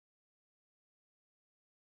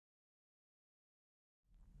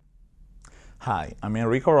Hi, I'm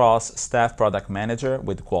Enrico Ross, Staff Product Manager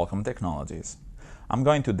with Qualcomm Technologies. I'm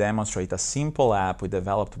going to demonstrate a simple app we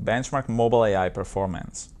developed to benchmark mobile AI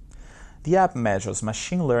performance. The app measures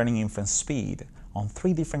machine learning inference speed on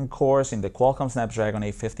 3 different cores in the Qualcomm Snapdragon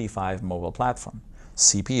 855 mobile platform: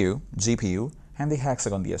 CPU, GPU, and the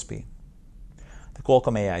Hexagon DSP. The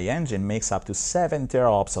Qualcomm AI Engine makes up to 7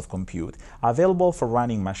 teraops of compute, available for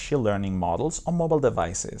running machine learning models on mobile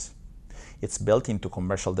devices. It's built into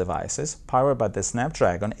commercial devices powered by the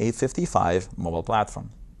Snapdragon 855 mobile platform.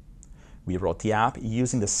 We wrote the app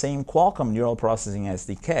using the same Qualcomm Neural Processing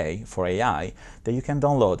SDK for AI that you can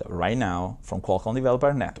download right now from Qualcomm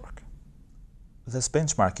Developer Network. This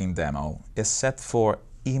benchmarking demo is set for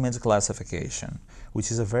image classification, which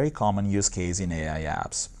is a very common use case in AI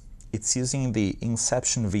apps. It's using the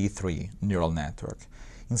Inception v3 neural network.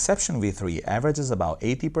 Inception v3 averages about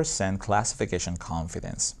 80% classification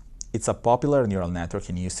confidence. It's a popular neural network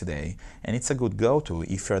in use today, and it's a good go-to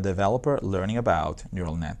if you're a developer learning about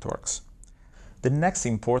neural networks. The next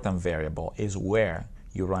important variable is where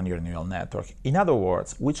you run your neural network. In other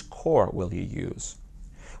words, which core will you use?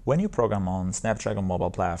 When you program on Snapdragon mobile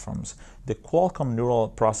platforms, the Qualcomm Neural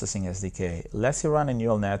Processing SDK lets you run a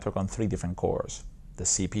neural network on 3 different cores: the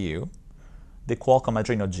CPU, the Qualcomm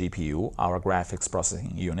Adreno GPU, our graphics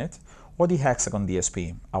processing unit, or the Hexagon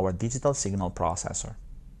DSP, our digital signal processor.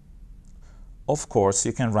 Of course,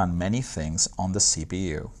 you can run many things on the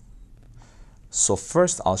CPU. So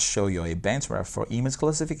first, I'll show you a benchmark for image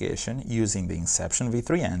classification using the Inception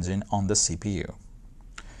v3 engine on the CPU.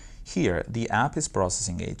 Here, the app is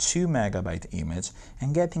processing a 2 megabyte image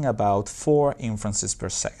and getting about 4 inferences per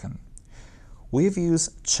second. We've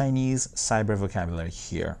used Chinese cyber vocabulary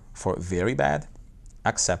here for very bad,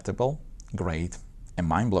 acceptable, great, and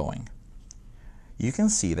mind-blowing. You can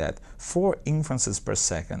see that 4 inferences per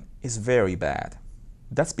second is very bad.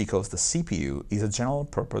 That's because the CPU is a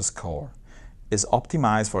general-purpose core. It's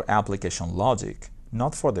optimized for application logic,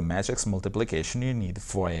 not for the matrix multiplication you need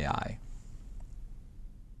for AI.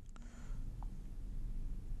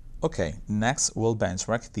 Okay, next we'll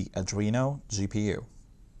benchmark the Adreno GPU.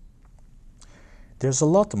 There's a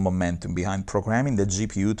lot of momentum behind programming the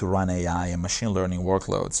GPU to run AI and machine learning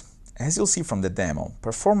workloads. As you'll see from the demo,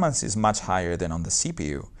 performance is much higher than on the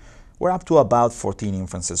CPU. We're up to about 14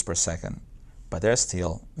 inferences per second, but they're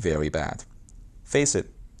still very bad. Face it,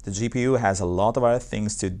 the GPU has a lot of other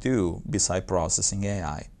things to do besides processing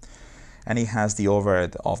AI. And it has the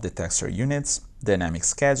overhead of the texture units, dynamic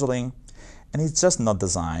scheduling, and it's just not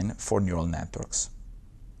designed for neural networks.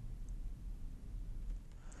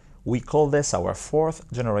 We call this our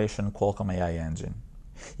 4th generation Qualcomm AI Engine.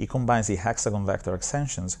 It combines the Hexagon vector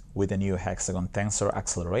extensions with the new Hexagon Tensor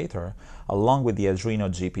Accelerator, along with the Adreno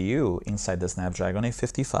GPU inside the Snapdragon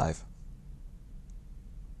 855.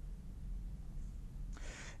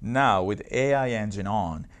 Now, with AI Engine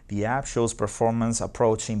on, the app shows performance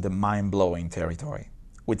approaching the mind-blowing territory.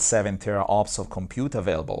 With 7 teraops of compute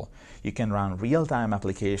available, you can run real-time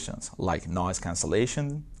applications like noise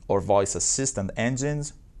cancellation or voice assistant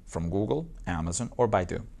engines from Google, Amazon, or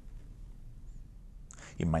Baidu.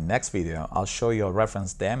 In my next video, I'll show you a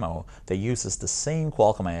reference demo that uses the same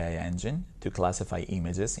Qualcomm AI engine to classify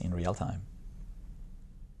images in real time.